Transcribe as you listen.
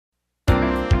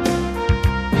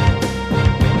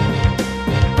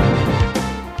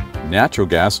Natural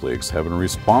gas leaks have been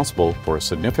responsible for a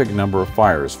significant number of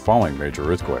fires following major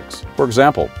earthquakes. For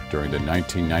example, during the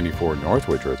 1994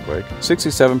 Northridge earthquake,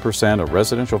 67% of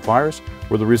residential fires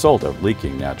were the result of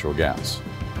leaking natural gas.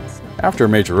 After a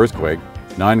major earthquake,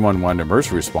 911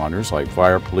 emergency responders like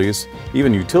fire, police,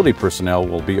 even utility personnel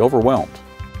will be overwhelmed.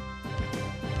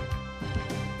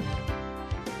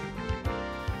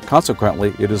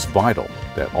 Consequently, it is vital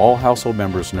that all household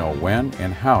members know when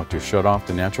and how to shut off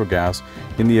the natural gas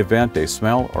in the event they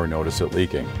smell or notice it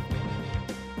leaking.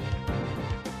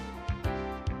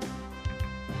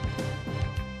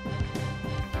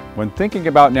 When thinking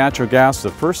about natural gas,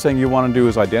 the first thing you want to do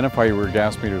is identify where your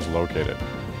gas meter is located.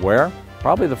 Where?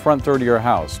 Probably the front third of your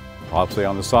house, possibly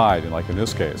on the side, like in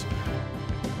this case.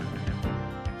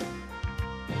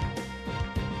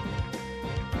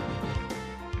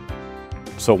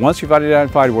 So once you've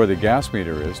identified where the gas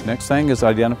meter is, next thing is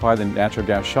identify the natural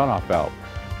gas shutoff valve.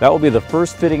 That will be the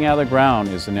first fitting out of the ground,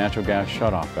 is the natural gas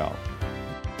shutoff valve.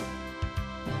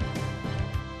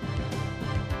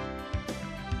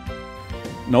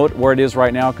 Note where it is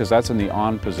right now because that's in the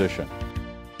on position.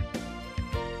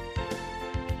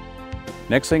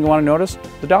 Next thing you want to notice,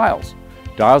 the dials.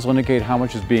 Dials will indicate how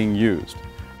much is being used.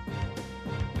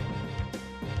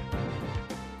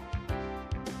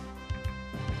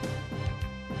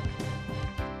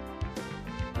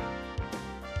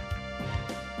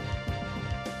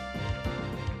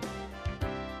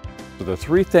 So the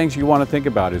three things you want to think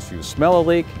about is if you smell a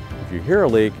leak, if you hear a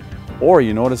leak, or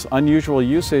you notice unusual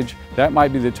usage, that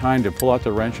might be the time to pull out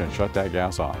the wrench and shut that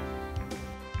gas off.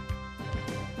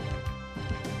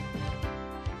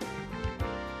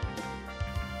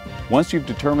 Once you've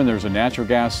determined there's a natural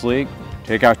gas leak,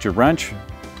 take out your wrench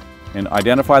and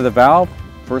identify the valve,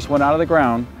 first one out of the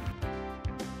ground.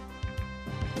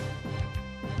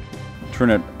 Turn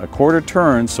it a quarter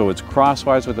turn so it's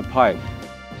crosswise with the pipe.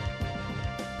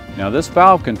 Now this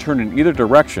valve can turn in either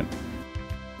direction.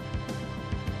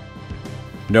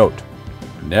 Note,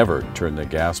 never turn the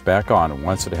gas back on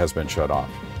once it has been shut off.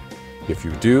 If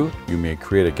you do, you may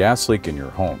create a gas leak in your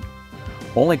home.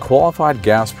 Only qualified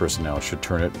gas personnel should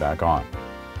turn it back on.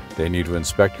 They need to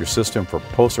inspect your system for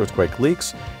post-earthquake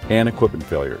leaks and equipment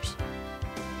failures.